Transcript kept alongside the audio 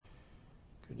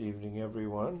evening,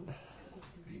 everyone.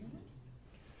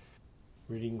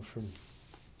 Reading from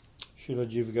Srila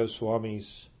Jiva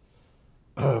Goswami's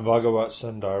Bhagavat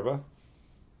Sandarbha.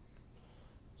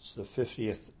 It's the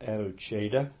 50th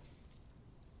Anucheda.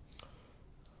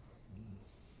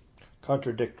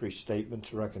 Contradictory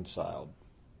statements reconciled.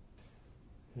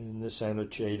 In this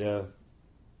Anucheda,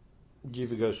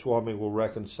 Jiva Goswami will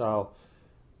reconcile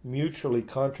mutually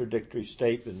contradictory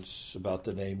statements about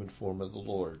the name and form of the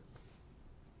Lord.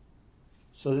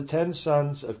 So the 10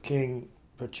 sons of King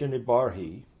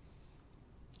Prachinibarhi,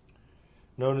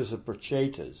 known as the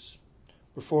Prachetas,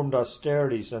 performed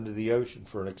austerities under the ocean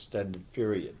for an extended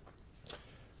period.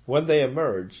 When they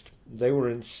emerged, they were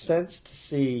incensed to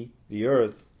see the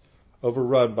earth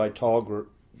overrun by tall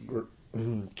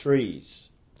trees.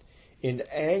 In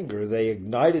anger, they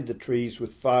ignited the trees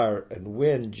with fire, and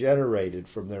wind generated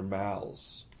from their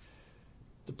mouths.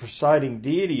 The presiding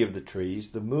deity of the trees,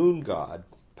 the moon god,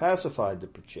 pacified the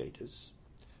Prachetas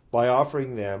by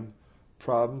offering them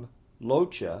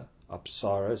Pramlocha,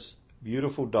 Apsara's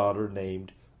beautiful daughter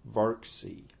named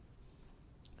Varksi,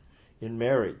 in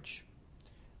marriage.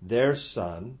 Their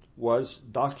son was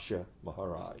Daksha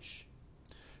Maharaj,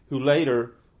 who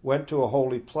later went to a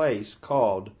holy place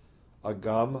called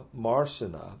Agam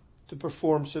Marsana to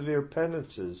perform severe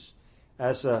penances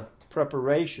as a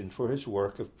preparation for his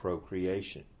work of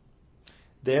procreation.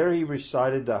 There he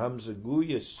recited the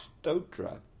Hamsaguhya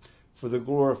Stotra for the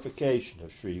glorification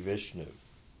of Sri Vishnu.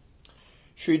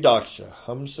 Sri Daksha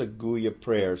Hamsaguhya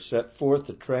prayer set forth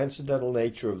the transcendental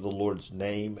nature of the Lord's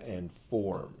name and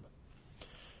form.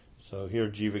 So here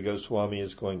Jiva Goswami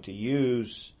is going to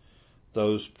use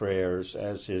those prayers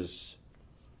as his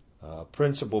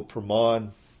principal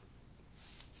praman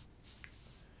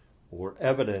or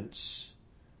evidence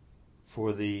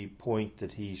for the point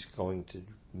that he's going to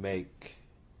make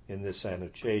in this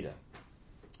Anucheda.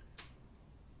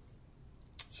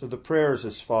 So the prayer is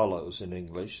as follows in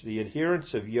English. The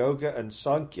adherents of Yoga and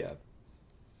Sankhya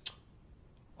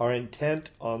are intent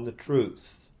on the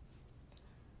truth,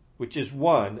 which is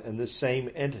one and the same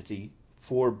entity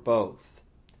for both,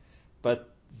 but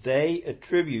they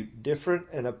attribute different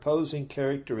and opposing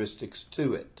characteristics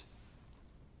to it,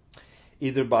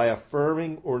 either by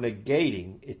affirming or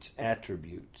negating its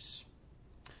attributes.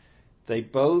 They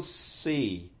both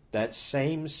see that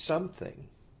same something,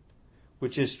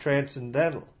 which is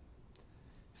transcendental,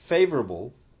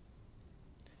 favorable,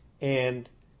 and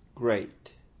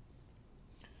great.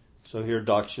 So here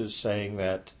Daksha is saying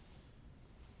that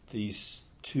these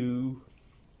two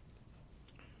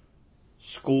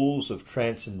schools of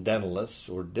transcendentalists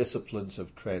or disciplines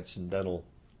of transcendental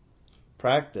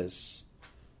practice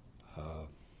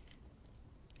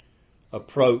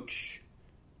approach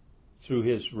through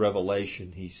his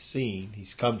revelation.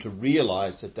 He's come to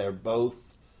realize that they're both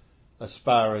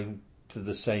aspiring to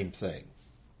the same thing.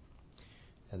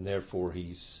 And therefore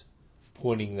he's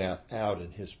pointing that out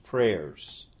in his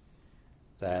prayers,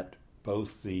 that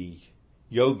both the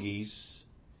yogis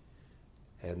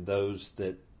and those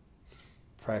that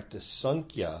practice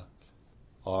Sankhya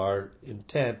are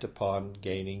intent upon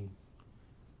gaining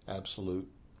absolute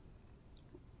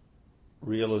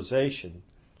realization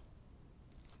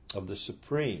of the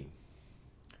Supreme.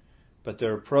 But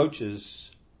their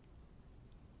approaches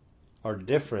are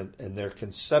different and their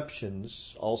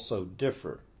conceptions also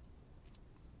differ.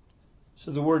 So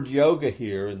the word yoga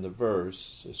here in the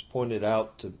verse is pointed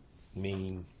out to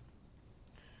mean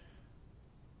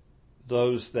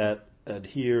those that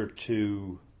adhere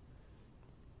to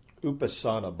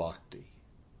Upasana Bhakti,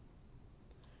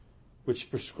 which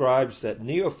prescribes that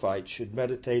neophytes should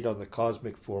meditate on the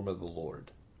cosmic form of the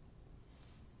Lord.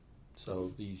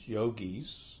 So these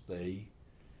yogis,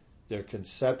 their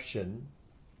conception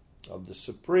of the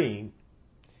Supreme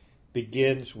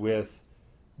begins with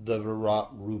the Virat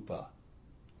Rupa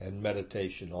and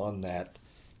meditation on that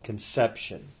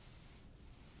conception.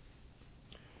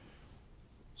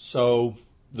 So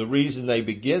the reason they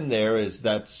begin there is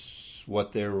that's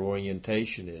what their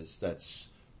orientation is. That's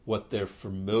what they're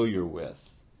familiar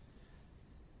with.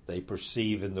 They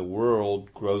perceive in the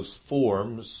world gross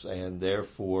forms, and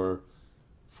therefore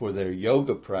for their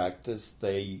yoga practice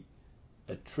they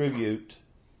attribute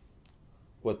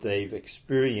what they've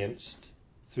experienced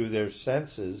through their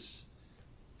senses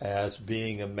as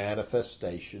being a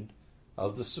manifestation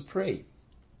of the Supreme.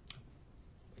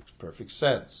 Makes perfect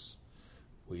sense.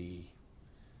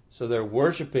 So they're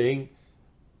worshiping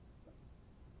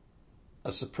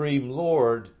a Supreme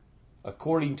Lord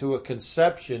according to a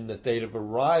conception that they'd have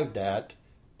arrived at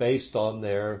based on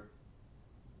their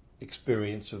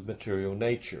experience of material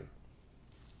nature.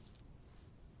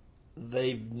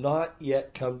 they've not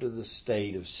yet come to the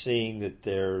state of seeing that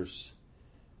there's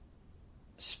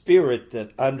spirit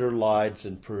that underlies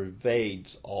and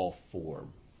pervades all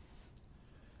form.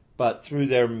 But through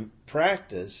their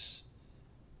practice,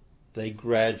 they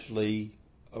gradually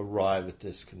arrive at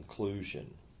this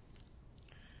conclusion.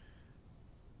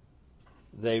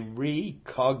 They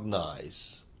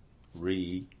recognize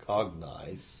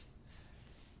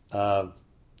the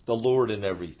Lord in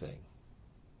everything.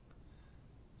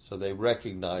 So they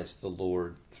recognize the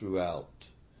Lord throughout.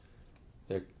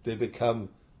 They become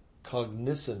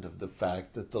cognizant of the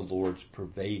fact that the Lord's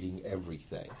pervading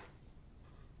everything.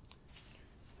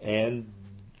 And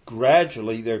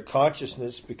gradually their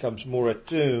consciousness becomes more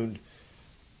attuned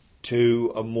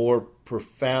to a more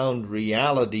profound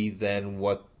reality than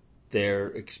what they're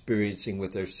experiencing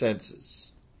with their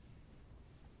senses.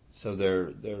 So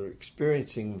they're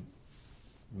experiencing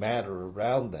matter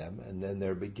around them, and then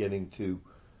they're beginning to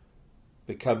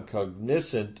become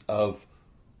cognizant of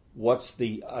what's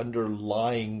the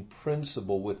underlying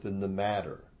principle within the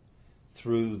matter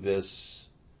through this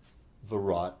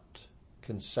Virat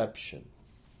conception.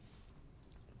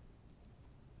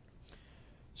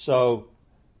 So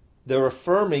they're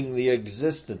affirming the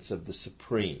existence of the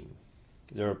Supreme.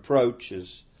 Their approach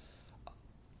is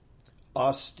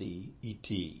Asti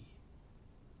iti.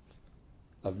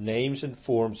 Of names and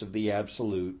forms of the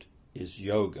Absolute is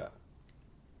yoga.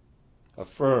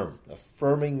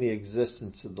 Affirming the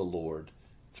existence of the Lord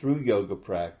through yoga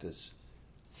practice,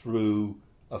 through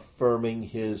affirming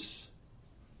His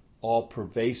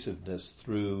all-pervasiveness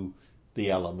through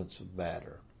the elements of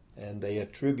matter. And they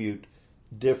attribute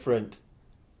different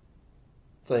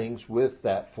things with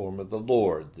that form of the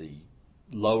Lord. The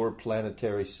lower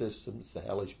planetary systems, the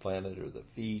hellish planet, or the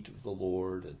feet of the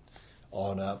Lord, and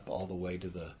on up all the way to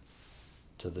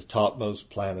the topmost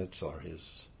planets are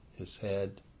his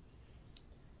head.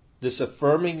 This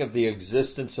affirming of the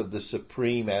existence of the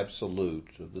Supreme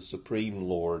Absolute, of the Supreme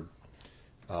Lord,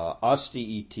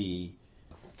 Asti iti,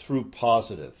 through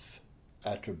positive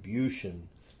attribution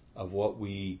of what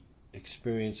we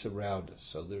experience around us.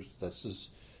 So this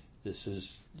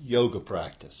is yoga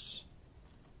practice.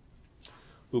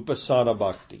 Upasana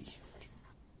bhakti,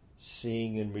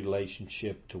 seeing in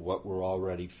relationship to what we're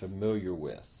already familiar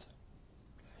with.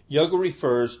 Yoga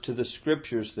refers to the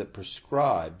scriptures that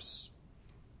prescribes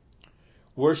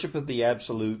worship of the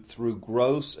Absolute through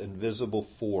gross and visible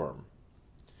form.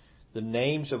 The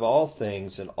names of all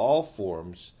things and all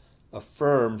forms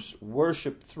affirms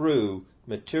worship through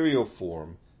material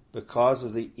form because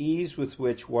of the ease with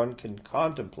which one can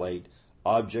contemplate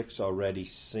objects already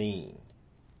seen.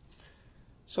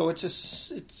 So it's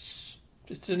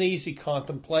an easy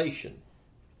contemplation.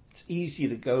 It's easy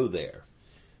to go there.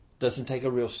 It doesn't take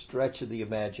a real stretch of the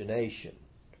imagination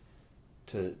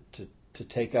to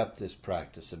take up this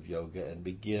practice of yoga and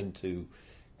begin to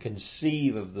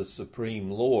conceive of the Supreme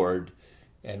Lord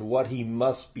and what He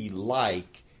must be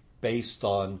like based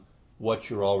on what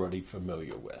you're already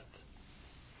familiar with,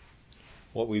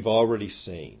 what we've already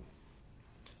seen.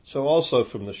 So also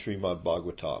from the Srimad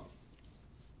Bhagavatam.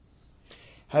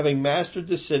 Having mastered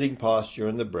the sitting posture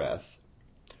and the breath,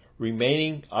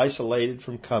 remaining isolated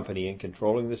from company and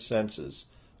controlling the senses,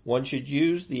 one should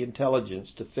use the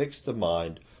intelligence to fix the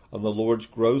mind on the Lord's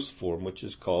gross form, which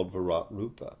is called Virat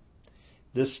Rupa.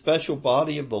 This special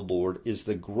body of the Lord is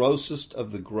the grossest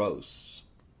of the gross,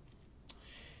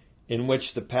 in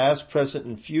which the past, present,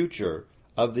 and future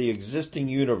of the existing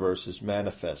universe is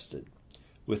manifested.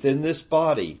 Within this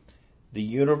body, the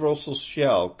universal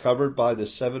shell covered by the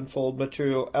sevenfold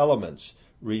material elements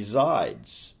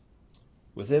resides.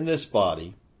 Within this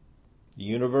body, the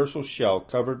universal shell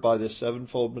covered by the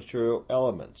sevenfold material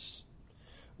elements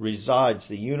resides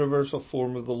the universal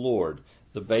form of the Lord,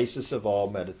 the basis of all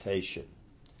meditation.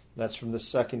 That's from the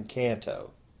second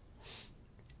canto,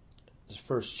 this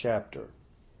first chapter.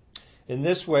 In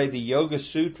this way, the Yoga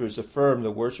Sutras affirm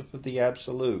the worship of the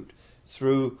Absolute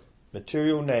through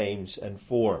material names and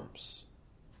forms.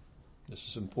 This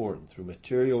is important, through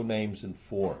material names and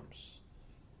forms.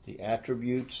 The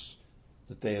attributes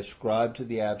that they ascribe to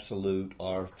the Absolute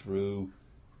are through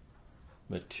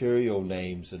material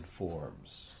names and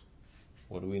forms.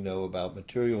 What do we know about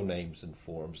material names and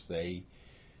forms?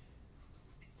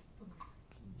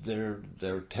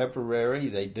 They're temporary.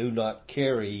 They do not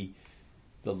carry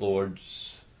the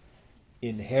Lord's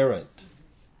inherent.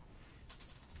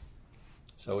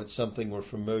 So it's something we're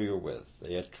familiar with.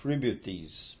 They attribute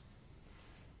these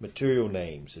material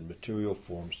names and material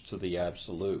forms to the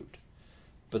Absolute.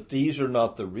 But these are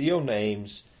not the real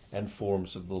names and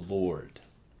forms of the Lord.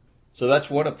 So that's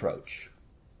one approach.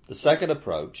 The second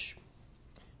approach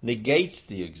negates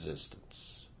the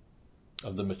existence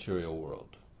of the material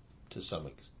world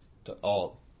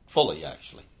fully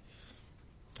actually.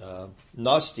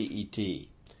 Nosti et.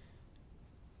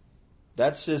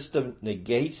 That system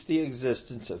negates the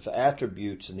existence of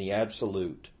attributes in the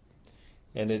absolute,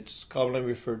 and it's commonly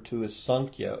referred to as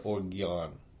Sankhya or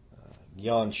Gyan,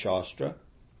 Gyan Shastra,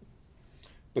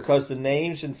 because the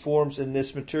names and forms in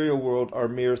this material world are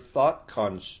mere thought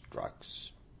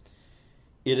constructs.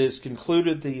 It is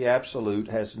concluded the Absolute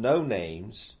has no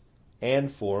names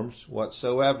and forms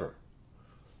whatsoever.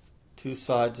 Two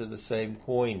sides of the same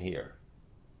coin here.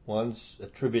 One's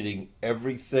attributing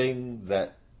everything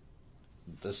that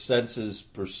the senses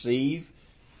perceive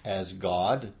as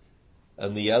God,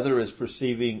 and the other is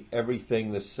perceiving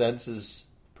everything the senses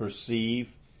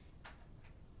perceive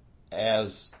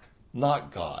as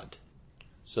not God.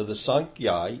 So the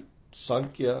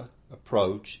Sankhya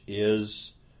approach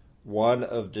is one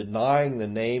of denying the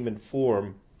name and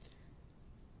form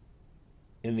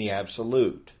in the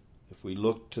Absolute. If we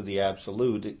look to the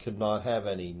Absolute, it could not have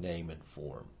any name and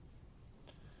form.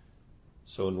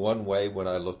 So in one way, when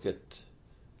I look at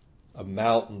a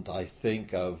mountain, I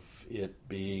think of it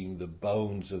being the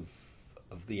bones of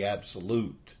the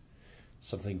Absolute,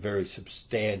 something very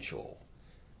substantial.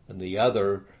 And the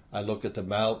other, I look at the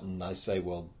mountain and I say,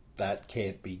 well, that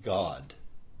can't be God,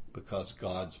 because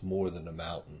God's more than a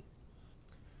mountain.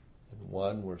 And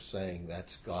one, we're saying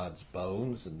that's God's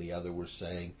bones, and the other, we're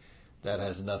saying that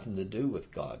has nothing to do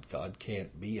with God. God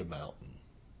can't be a mountain.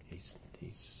 He's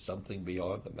something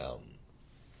beyond the mountain.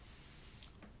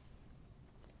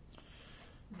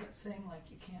 Is that saying like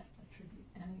you can't attribute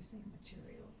anything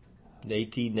material to God?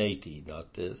 Neti,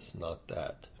 not this, not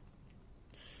that.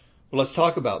 Well, let's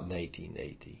talk about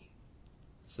neti.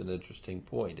 It's an interesting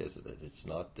point, isn't it? It's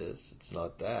not this, it's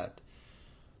not that.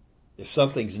 If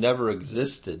something's never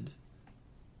existed,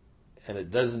 and it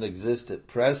doesn't exist at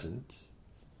present,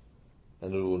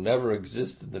 and it will never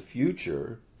exist in the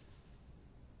future,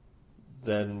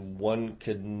 then one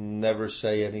can never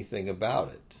say anything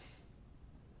about it.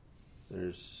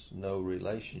 There's no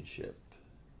relationship.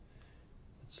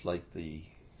 It's like the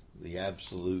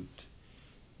absolute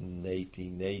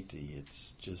neti.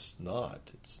 It's just not.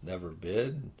 It's never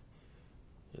been.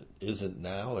 It isn't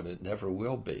now, and it never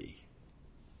will be.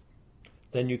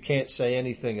 Then you can't say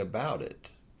anything about it.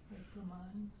 Like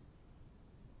Brahman?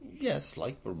 Yes,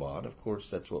 like Brahman. Of course,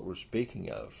 that's what we're speaking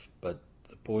of. But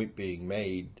the point being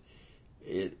made,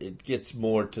 it gets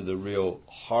more to the real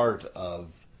heart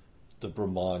of the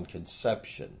Brahman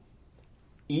conception.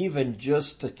 Even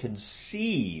just to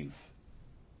conceive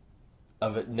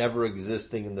of it never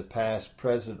existing in the past,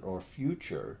 present, or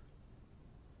future,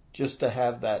 just to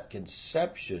have that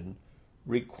conception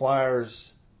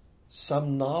requires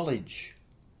some knowledge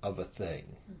of a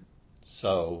thing.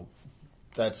 So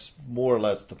that's more or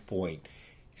less the point.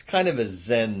 It's kind of a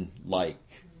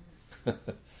Zen-like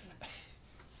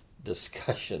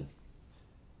discussion.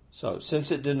 So,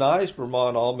 since it denies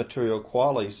Brahman all material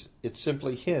qualities, it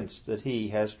simply hints that he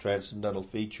has transcendental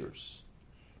features.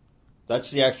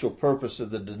 That's the actual purpose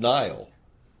of the denial.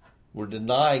 We're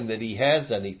denying that he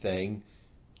has anything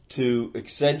to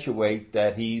accentuate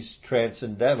that he's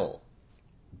transcendental.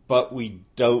 But we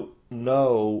don't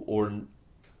know, or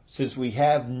since we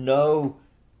have no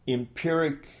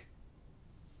empiric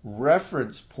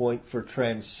reference point for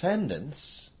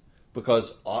transcendence,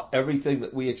 because everything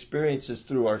that we experience is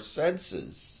through our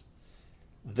senses,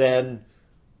 then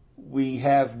we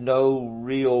have no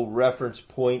real reference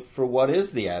point for what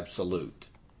is the absolute.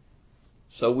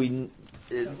 So we know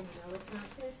it's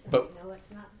not this, and but, we know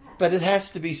it's not that. But it has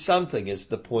to be something, is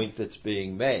the point that's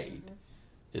being made. Mm-hmm.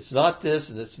 It's not this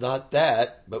and it's not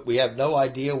that, but we have no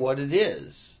idea what it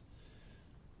is.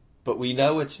 But we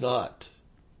know it's not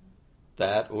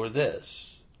that or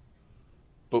this.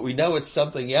 But we know it's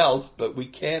something else, but we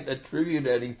can't attribute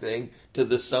anything to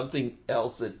the something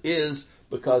else it is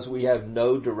because we have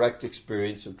no direct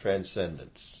experience of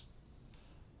transcendence.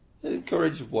 It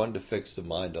encourages one to fix the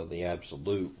mind on the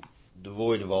absolute,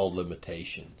 devoid of all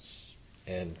limitations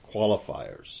and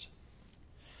qualifiers.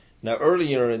 Now,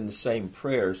 earlier in the same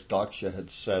prayers, Daksha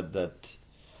had said that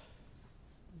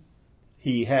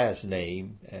he has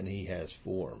name and he has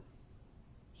form.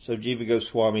 So Jiva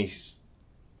Goswami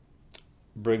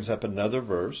brings up another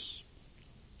verse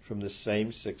from the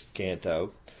same 6th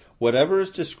canto. Whatever is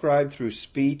described through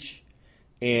speech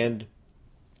and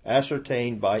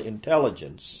ascertained by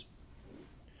intelligence,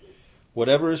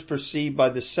 whatever is perceived by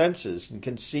the senses and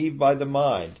conceived by the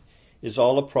mind, is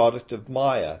all a product of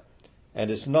Maya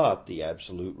and is not the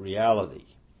absolute reality.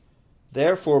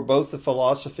 Therefore, both the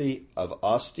philosophy of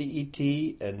Asti et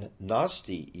and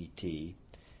Nasti et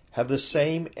have the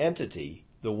same entity,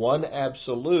 the one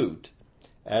absolute,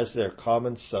 as their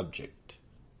common subject.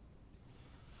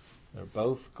 They're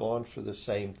both gone for the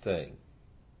same thing.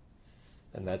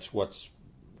 And that's what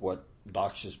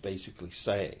Daksha's basically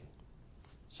saying.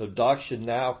 So Daksha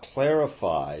now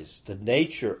clarifies the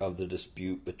nature of the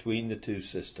dispute between the two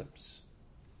systems.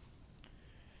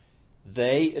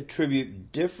 They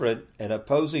attribute different and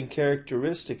opposing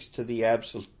characteristics to the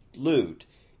absolute,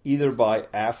 either by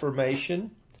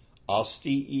affirmation,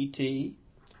 Asti et,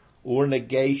 or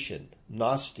negation,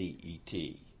 Nasti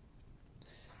et.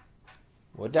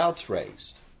 Well, doubt's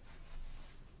raised.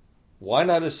 Why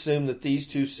not assume that these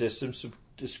two systems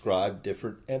describe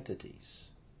different entities?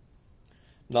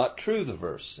 Not true, the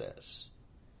verse says.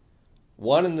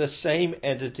 One and the same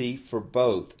entity for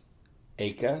both,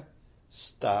 eka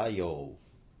stayo.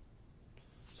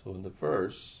 So in the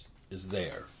verse is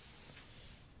there.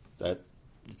 That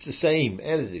it's the same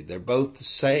entity. They're both the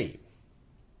same.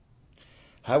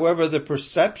 However, the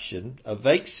perception of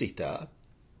Vaiksita,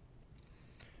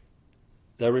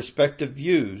 their respective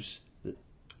views,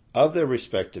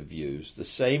 the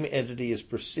same entity is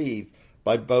perceived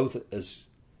by both as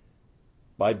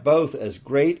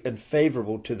great and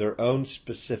favorable to their own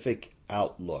specific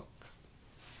outlook.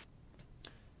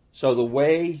 So the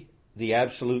way the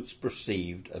Absolute's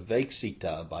perceived,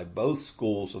 Vaiksita, by both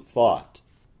schools of thought,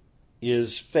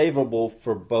 is favorable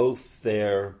for both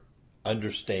their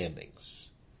understandings.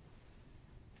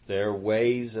 Their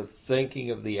ways of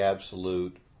thinking of the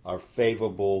Absolute are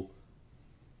favorable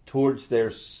towards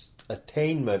their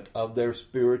attainment of their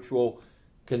spiritual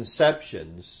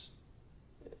conceptions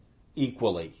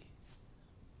equally.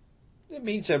 It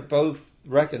means they're both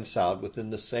reconciled within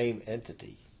the same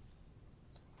entity.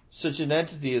 Such an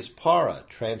entity is para,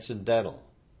 transcendental,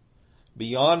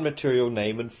 beyond material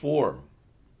name and form.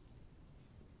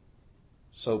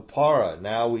 So para,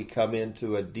 now we come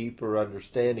into a deeper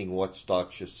understanding what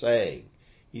Daksha's saying.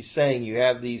 He's saying you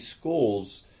have these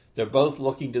schools, they're both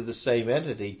looking to the same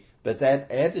entity, but that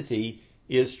entity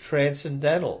is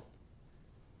transcendental.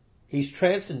 He's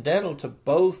transcendental to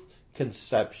both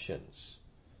conceptions.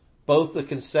 Both the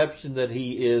conception that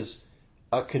he is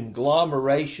a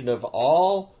conglomeration of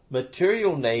all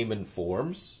material name and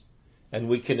forms, and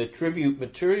we can attribute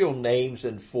material names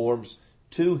and forms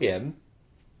to him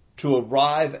to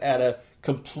arrive at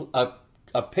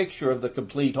a picture of the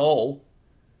complete whole,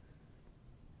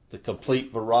 the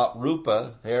complete Virat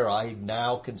Rupa. There, I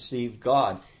now conceive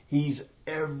God. He's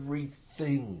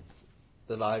everything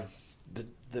that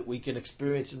we can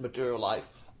experience in material life,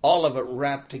 all of it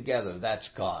wrapped together. That's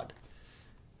God.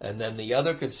 And then the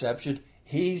other conception,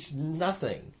 he's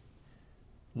nothing.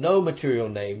 No material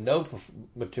name, no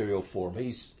material form.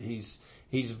 He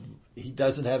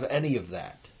doesn't have any of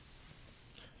that.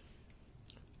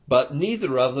 But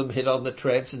neither of them hit on the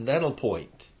transcendental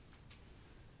point.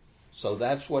 So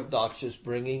that's what Daksha's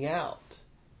bringing out.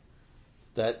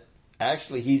 That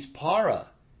actually he's para.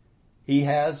 He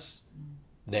has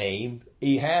name,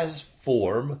 he has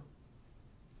form,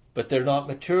 but they're not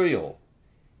material.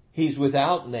 He's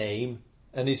without name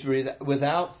and he's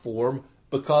without form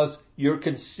because you're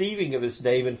conceiving of his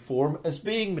name and form as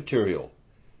being material.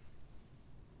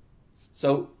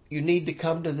 So you need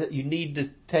to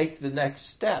take the next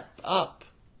step up.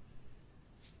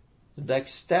 The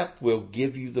next step will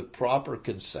give you the proper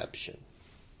conception.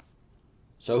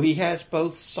 So he has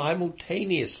both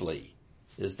simultaneously,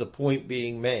 is the point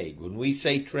being made. When we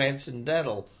say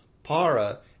transcendental,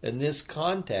 para, in this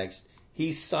context,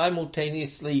 he's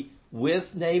simultaneously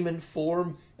with name and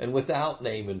form and without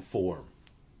name and form.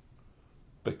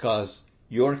 Because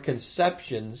your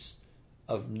conceptions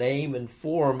of name and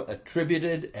form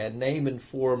attributed and name and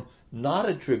form not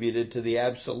attributed to the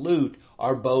Absolute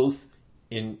are both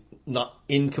not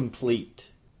incomplete.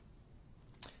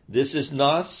 This is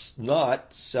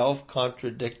not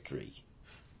self-contradictory.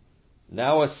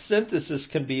 Now a synthesis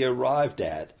can be arrived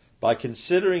at by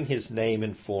considering his name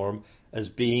and form as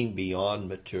being beyond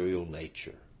material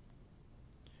nature.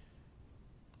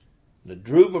 The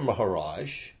Dhruva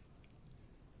Maharaj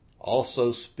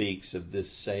also speaks of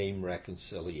this same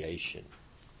reconciliation.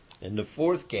 In the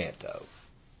 4th canto,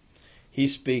 he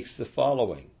speaks the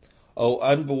following: O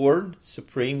unborn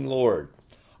Supreme Lord,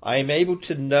 I am able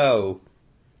to know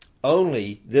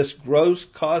only this gross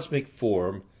cosmic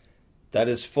form that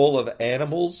is full of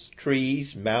animals,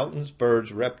 trees, mountains,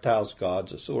 birds, reptiles,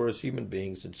 gods, asuras, human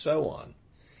beings, and so on,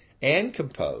 and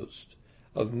composed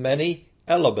of many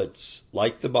elements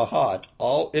like the Mahat,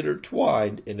 all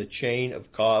intertwined in a chain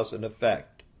of cause and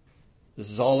effect. This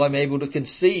is all I'm able to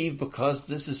conceive because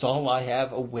this is all I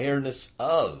have awareness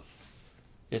of.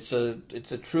 It's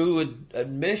a true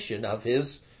admission of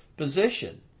his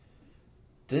position.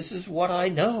 This is what I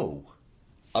know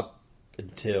up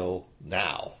until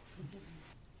now.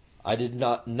 I did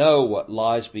not know what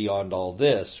lies beyond all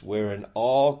this, wherein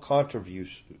all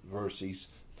controversies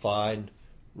find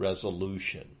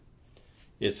resolution.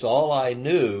 It's all I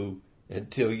knew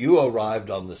until you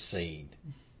arrived on the scene.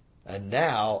 And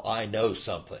now I know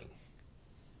something.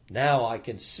 Now I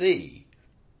can see.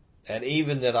 And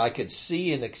even that I could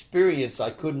see and experience, I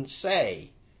couldn't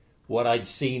say what I'd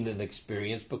seen and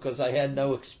experienced because I had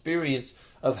no experience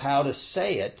of how to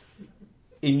say it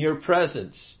in your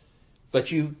presence.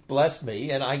 But you blessed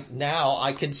me, and now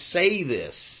I can say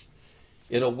this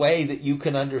in a way that you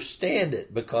can understand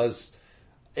it, because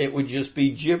it would just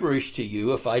be gibberish to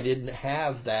you if I didn't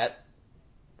have that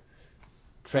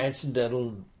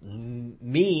transcendental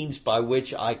means by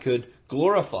which I could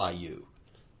glorify you.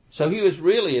 So he was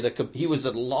really he was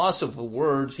at a loss of the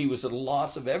words. He was at a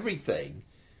loss of everything.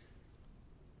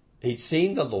 He'd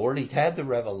seen the Lord. He'd had the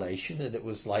revelation, and it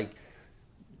was like,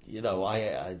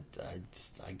 I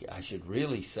should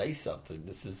really say something.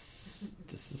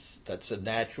 That's a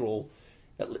natural.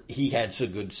 He had so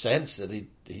good sense that he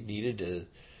needed.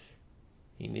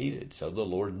 So the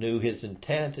Lord knew his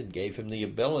intent and gave him the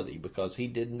ability, because he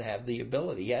didn't have the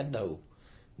ability. He had no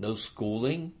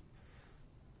schooling.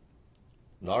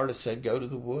 Narada said, go to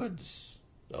the woods.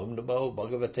 Om Namo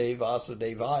Bhagavate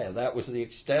Vasudevaya. That was the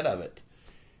extent of it.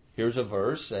 Here's a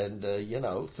verse, and,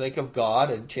 think of God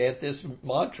and chant this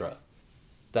mantra.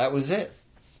 That was it.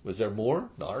 Was there more?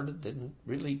 Narada didn't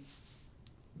really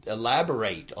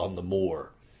elaborate on the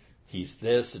more. He's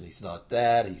this and he's not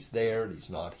that. He's there and he's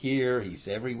not here. He's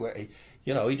everywhere.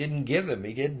 He didn't give him.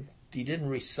 He didn't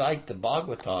recite the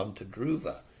Bhagavatam to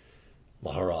Dhruva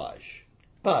Maharaj.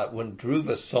 But when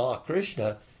Dhruva saw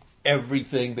Krishna,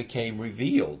 everything became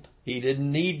revealed. He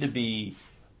didn't need to be.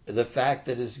 The fact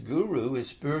that his guru, his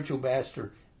spiritual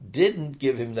master, didn't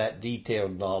give him that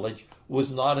detailed knowledge was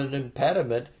not an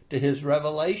impediment to his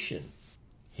revelation.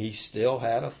 He still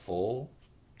had a full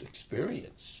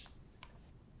experience.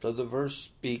 So the verse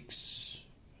speaks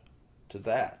to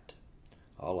that.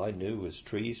 All I knew was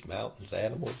trees, mountains,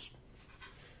 animals,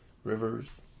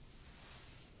 rivers.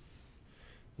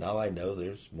 Now I know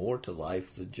there's more to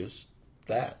life than just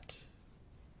that.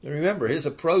 And remember, his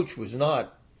approach was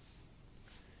not.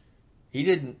 He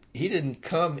didn't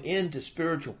come into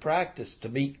spiritual practice to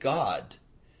meet God.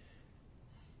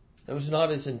 That was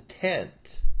not his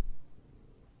intent.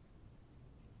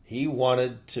 He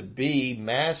wanted to be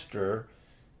master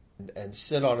and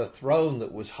sit on a throne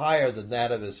that was higher than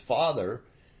that of his father.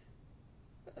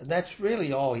 And that's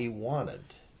really all he wanted.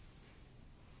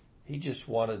 He just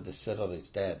wanted to sit on his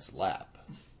dad's lap.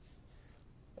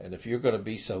 And if you're going to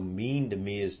be so mean to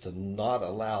me as to not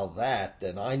allow that,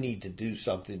 then I need to do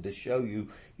something to show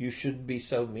you shouldn't be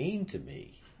so mean to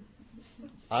me.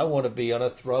 I want to be on a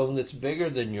throne that's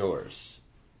bigger than yours.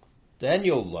 Then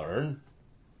you'll learn.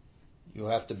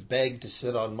 You'll have to beg to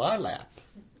sit on my lap,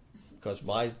 because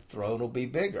my throne will be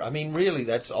bigger. I mean, really,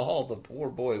 that's all the poor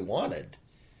boy wanted.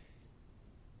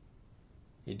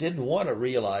 He didn't want to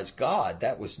realize God.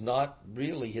 That was not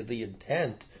really the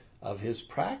intent of his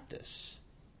practice.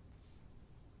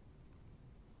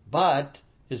 But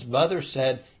his mother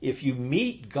said, if you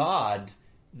meet God,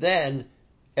 then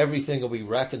everything will be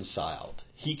reconciled.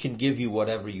 He can give you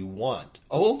whatever you want.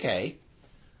 Oh, okay.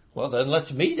 Well, then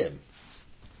let's meet him.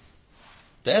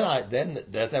 Then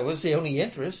that was the only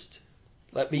interest.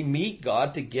 Let me meet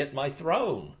God to get my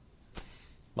throne.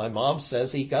 My mom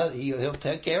says he'll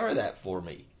take care of that for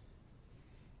me.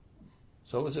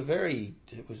 So it was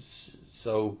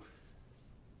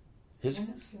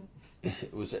Innocent.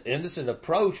 It was an innocent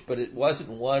approach, but it wasn't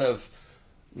one of,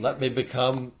 let me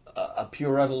become a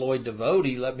pure unalloyed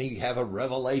devotee, let me have a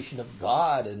revelation of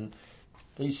God. And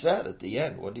he said at the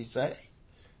end, what did he say?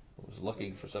 He was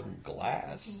looking for some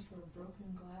glass. Looking for a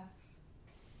broken glass.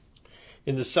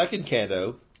 In the second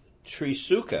canto, Sri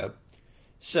Sukha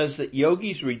says that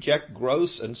yogis reject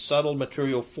gross and subtle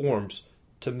material forms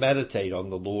to meditate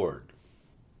on the Lord.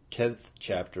 10th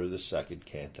chapter of the second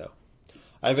canto.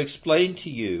 I have explained to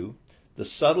you the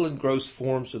subtle and gross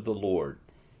forms of the Lord.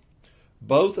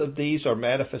 Both of these are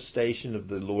manifestation of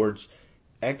the Lord's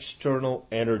external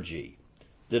energy.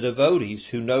 The devotees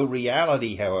who know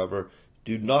reality, however,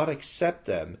 do not accept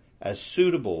them as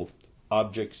suitable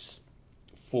objects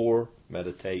for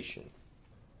meditation.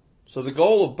 So the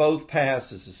goal of both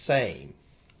paths is the same.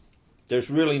 There's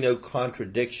really no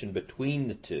contradiction between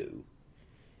the two.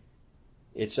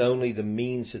 It's only the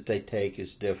means that they take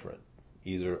is different.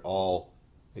 either all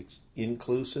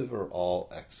inclusive or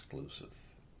all exclusive.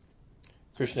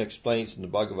 Krishna explains in the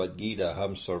Bhagavad Gita,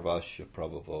 Ham Sarvasya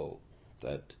Prabhavo,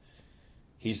 that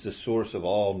he's the source of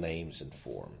all names and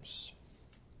forms.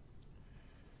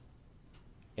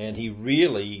 And he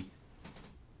really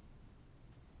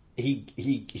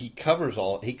he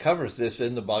covers this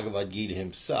in the Bhagavad Gita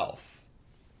himself.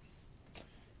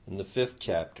 In the 5th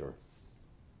chapter.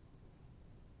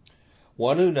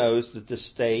 One who knows that the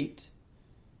state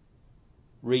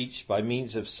reached by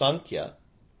means of Sankhya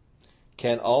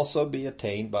can also be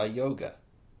attained by yoga.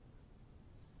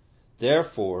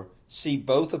 Therefore, see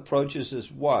both approaches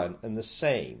as one and the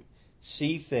same.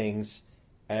 See things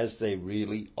as they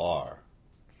really are.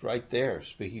 Right there,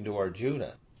 speaking to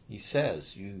Arjuna, he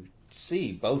says, you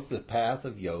see both the path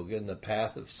of yoga and the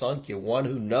path of Sankhya. One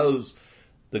who knows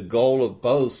the goal of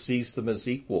both sees them as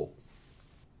equal.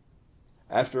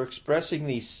 After expressing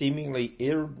these seemingly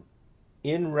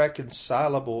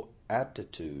irreconcilable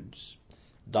attitudes,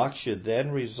 Daksha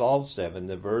then resolves them in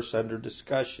the verse under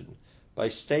discussion by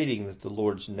stating that the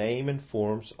Lord's name and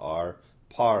forms are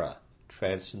para,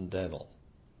 transcendental.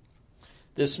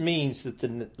 This means that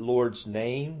the Lord's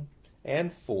name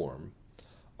and form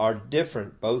are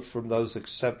different both from those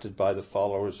accepted by the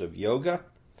followers of yoga,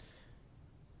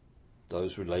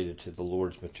 those related to the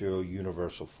Lord's material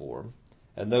universal form,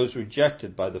 and those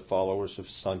rejected by the followers of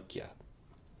Sankhya.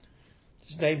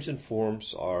 His names and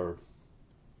forms are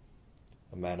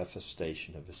a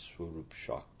manifestation of his Swarup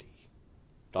Shakti.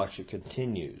 Daksha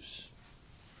continues,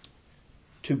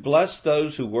 to bless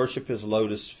those who worship his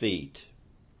lotus feet.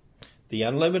 The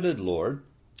unlimited Lord,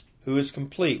 who is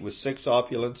complete with 6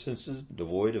 opulences,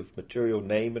 devoid of material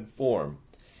name and form,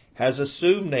 has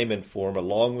assumed name and form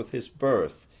along with his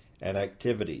birth and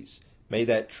activities. May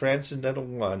that transcendental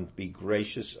one be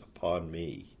gracious upon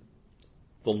me.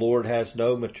 The Lord has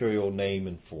no material name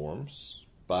and forms,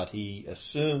 but he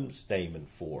assumes name and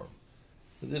form.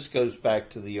 This goes back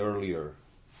to the earlier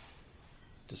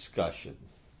discussion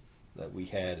that we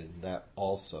had, and that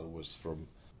also was from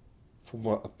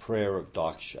a prayer of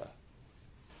Daksha.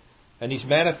 And he's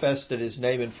manifested his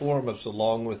name and form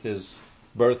along with his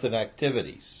birth and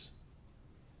activities.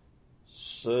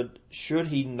 So, should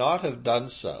he not have done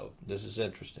so, this is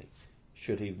interesting,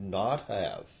 should he not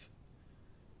have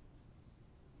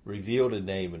revealed a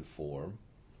name and form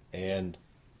and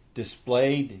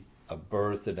displayed a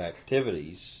birth and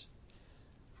activities,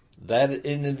 that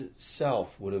in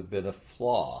itself would have been a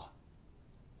flaw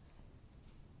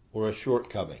or a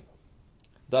shortcoming.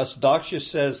 Thus, Daksha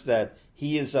says that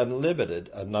he is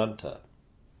unlimited, Ananta.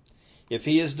 If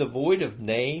he is devoid of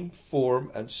name,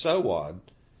 form, and so on,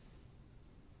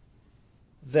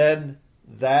 then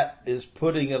that is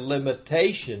putting a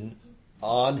limitation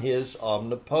on his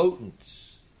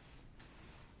omnipotence.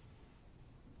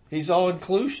 He's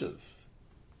all-inclusive.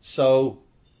 So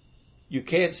you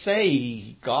can't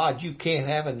say, God, you can't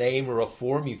have a name or a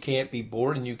form, you can't be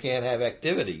born, and you can't have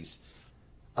activities.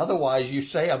 Otherwise, you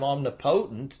say I'm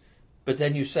omnipotent, but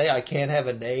then you say I can't have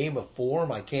a name, a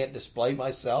form, I can't display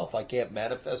myself, I can't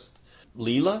manifest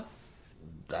Leela.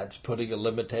 That's putting a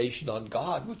limitation on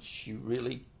God, which you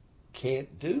really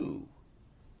can't do.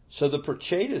 So the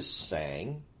Prachetas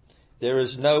sang, there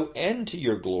is no end to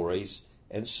your glories,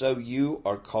 and so you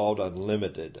are called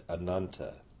unlimited,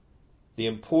 Ananta. The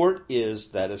import is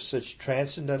that if such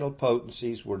transcendental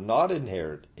potencies were not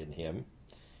inherent in him,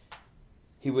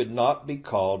 he would not be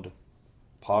called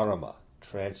Parama,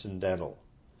 transcendental.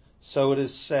 So it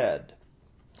is said,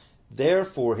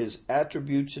 therefore his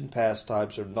attributes and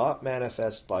pastimes are not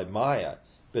manifest by Maya,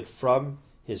 but from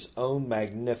his own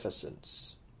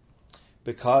magnificence.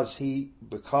 Because the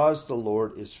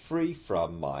Lord is free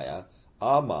from Maya,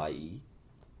 Amayi,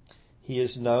 he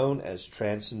is known as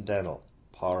transcendental,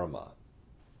 Parama.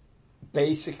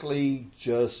 Basically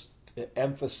just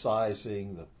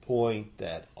emphasizing the point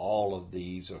that all of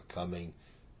these are coming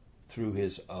through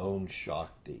his own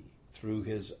Shakti, through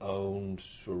his own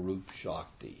Swarup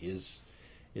Shakti.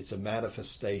 It's a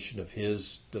manifestation of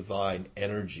his divine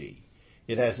energy.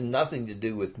 It has nothing to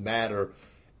do with matter,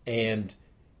 and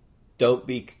don't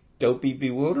be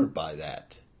bewildered by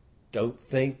that. Don't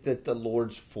think that the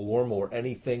Lord's form or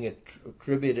anything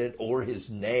attributed, or his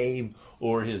name,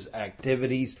 or his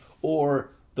activities,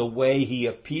 or the way he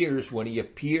appears when he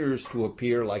appears to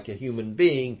appear like a human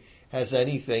being has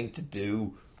anything to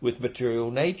do with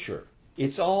material nature.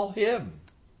 It's all him.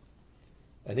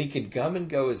 And he can come and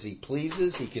go as he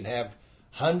pleases. He can have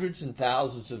hundreds and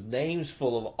thousands of names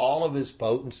full of all of his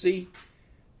potency.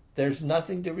 There's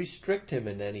nothing to restrict him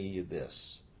in any of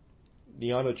this. The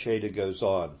Anucheta goes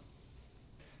on.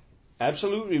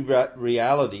 Absolute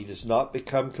reality does not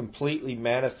become completely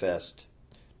manifest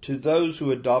to those who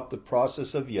adopt the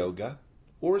process of yoga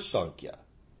or Sankhya,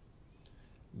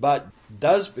 but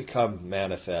does become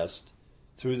manifest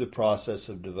through the process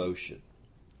of devotion.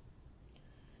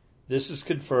 This is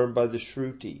confirmed by the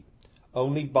Shruti.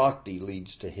 Only bhakti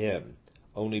leads to him.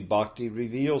 Only bhakti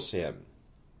reveals him.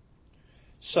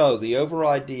 So the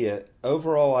overall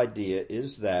idea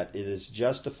is that it is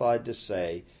justified to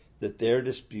say that their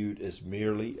dispute is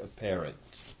merely apparent.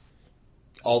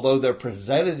 Although they're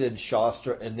presented in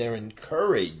Shastra and they're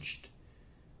encouraged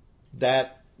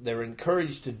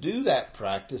to do that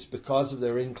practice because of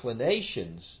their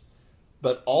inclinations,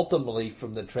 but ultimately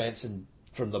from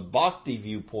the bhakti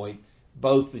viewpoint,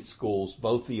 both the schools,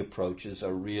 both the approaches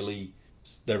are really,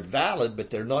 they're valid,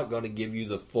 but they're not going to give you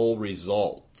the full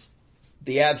result.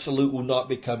 The absolute will not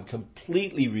become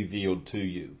completely revealed to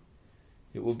you.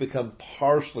 It will become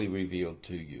partially revealed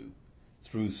to you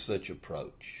through such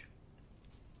approach.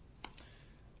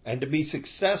 And to be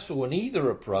successful in either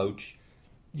approach,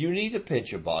 you need a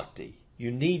pinch of bhakti.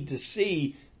 You need to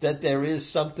see that there is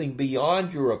something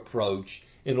beyond your approach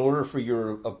in order for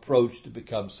your approach to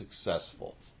become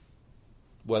successful.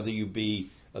 Whether you be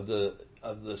of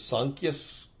the Sankhya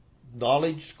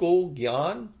knowledge school,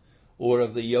 Gyan, or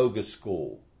of the yoga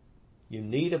school. You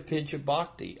need a pinch of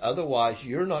bhakti. Otherwise,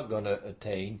 you're not going to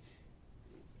attain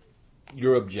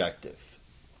your objective.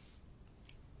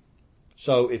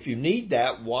 So if you need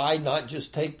that, why not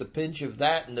just take the pinch of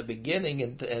that in the beginning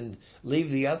and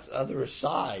leave the other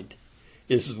aside?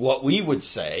 This is what we would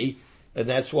say, and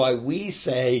that's why we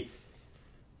say,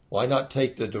 why not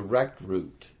take the direct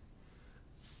route?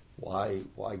 Why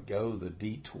go the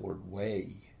detoured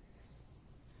way?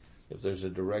 If there's a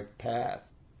direct path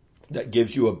that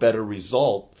gives you a better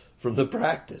result from the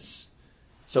practice.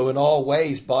 So in all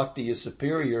ways, bhakti is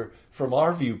superior from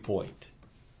our viewpoint.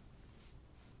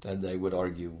 And they would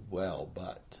argue, well,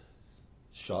 but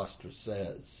Shastra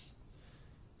says.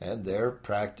 And their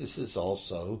practices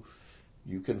also,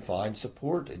 you can find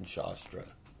support in Shastra.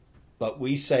 But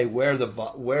we say where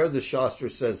the Shastra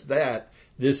says that,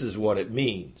 this is what it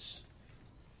means.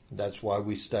 That's why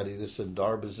we study the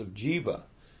Sandarbhas of Jiva.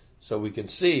 So we can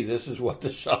see this is what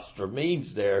the Shastra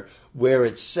means there, where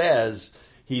it says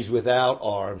he's without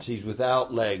arms, he's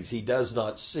without legs, he does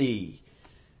not see.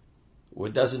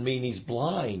 Well, it doesn't mean he's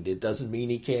blind. It doesn't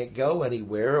mean he can't go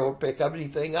anywhere or pick up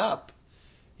anything up.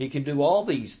 He can do all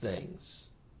these things.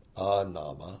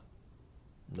 Nama,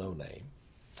 no name,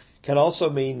 can also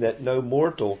mean that no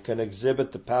mortal can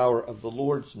exhibit the power of the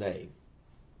Lord's name.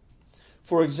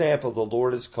 For example, the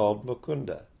Lord is called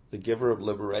Mukunda, the giver of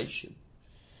liberation,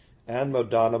 and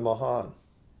Modana Mohan,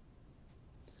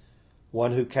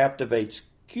 one who captivates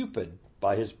Cupid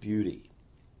by his beauty.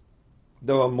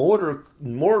 Though a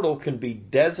mortal can be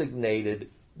designated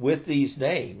with these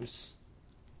names,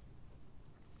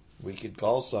 we could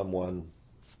call someone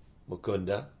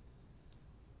Mukunda,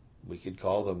 we could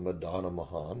call them Modana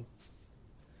Mohan,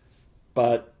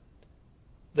 but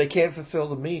they can't fulfill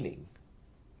the meaning.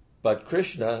 But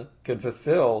Krishna can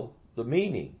fulfill the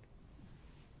meaning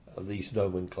of these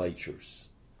nomenclatures.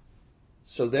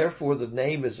 So therefore the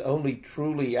name is only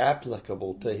truly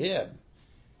applicable to him.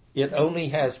 It only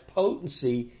has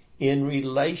potency in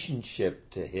relationship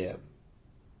to him.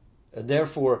 And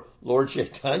therefore Lord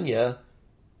Chaitanya,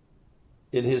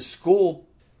 in his school,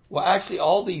 well, actually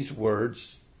all these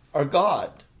words are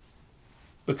God.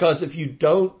 Because if you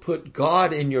don't put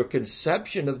God in your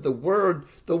conception of the word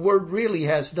really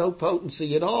has no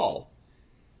potency at all.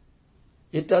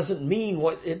 It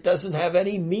doesn't have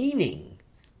any meaning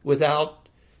without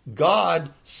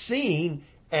God seen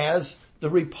as the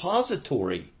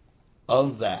repository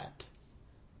of that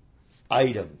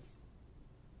item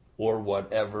or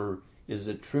whatever is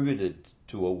attributed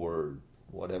to a word,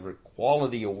 whatever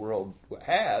quality a word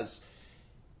has.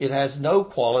 It has no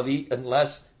quality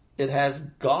unless it has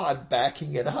God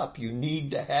backing it up. You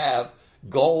need to have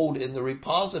gold in the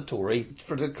repository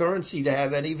for the currency to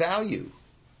have any value.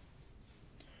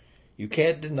 You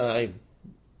can't deny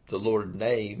the Lord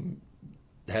name,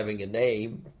 having a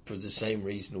name, for the same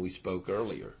reason we spoke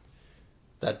earlier.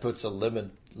 That puts a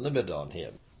limit on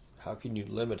him. How can you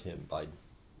limit him by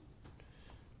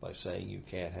saying you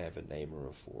can't have a name or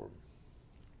a form?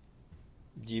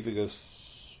 Jiva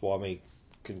Goswami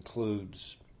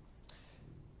concludes,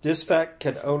 this fact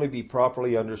can only be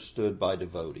properly understood by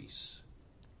devotees,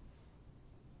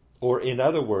 or in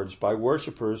other words, by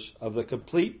worshippers of the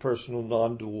complete personal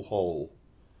non-dual whole,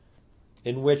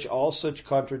 in which all such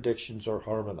contradictions are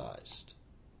harmonized.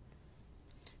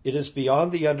 It is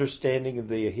beyond the understanding of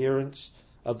the adherents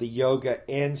of the Yoga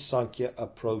and Sankhya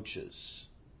approaches.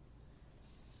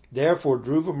 Therefore,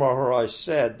 Dhruva Maharaj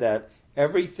said that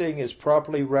everything is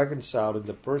properly reconciled in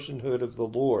the personhood of the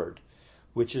Lord,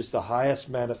 which is the highest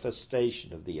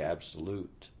manifestation of the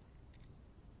Absolute.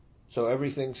 So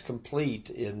everything's complete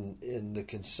in the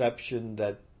conception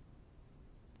that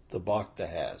the Bhakta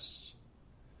has.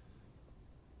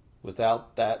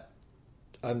 Without that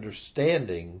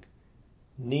understanding,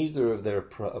 neither of their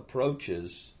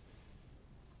approaches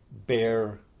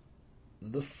bear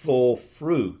the full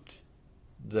fruit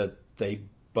that they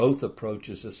both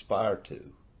approaches aspire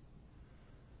to.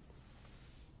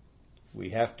 We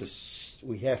have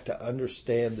to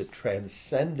understand the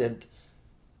transcendent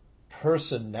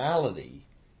personality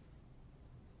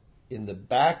in the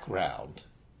background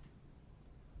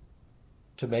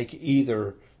to make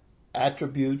either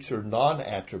attributes or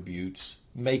non-attributes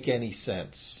make any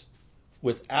sense.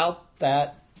 Without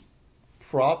that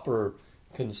proper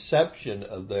conception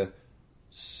of the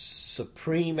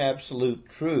supreme absolute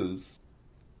truth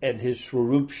and his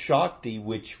Swarup Shakti,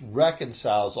 which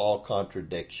reconciles all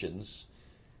contradictions,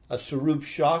 a Swarup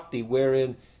Shakti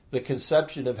wherein the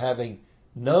conception of having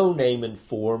no name and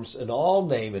forms and all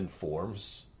name and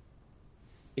forms,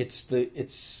 it's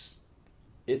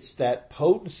that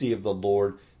potency of the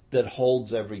Lord that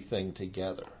holds everything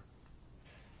together.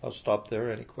 I'll stop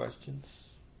there. Any questions?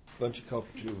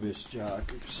 Vanchakaptu Visja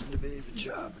Kripsindabeva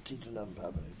Cha Patitanam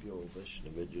Pavanebhyo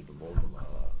Vaishnavijya Namo Namaha.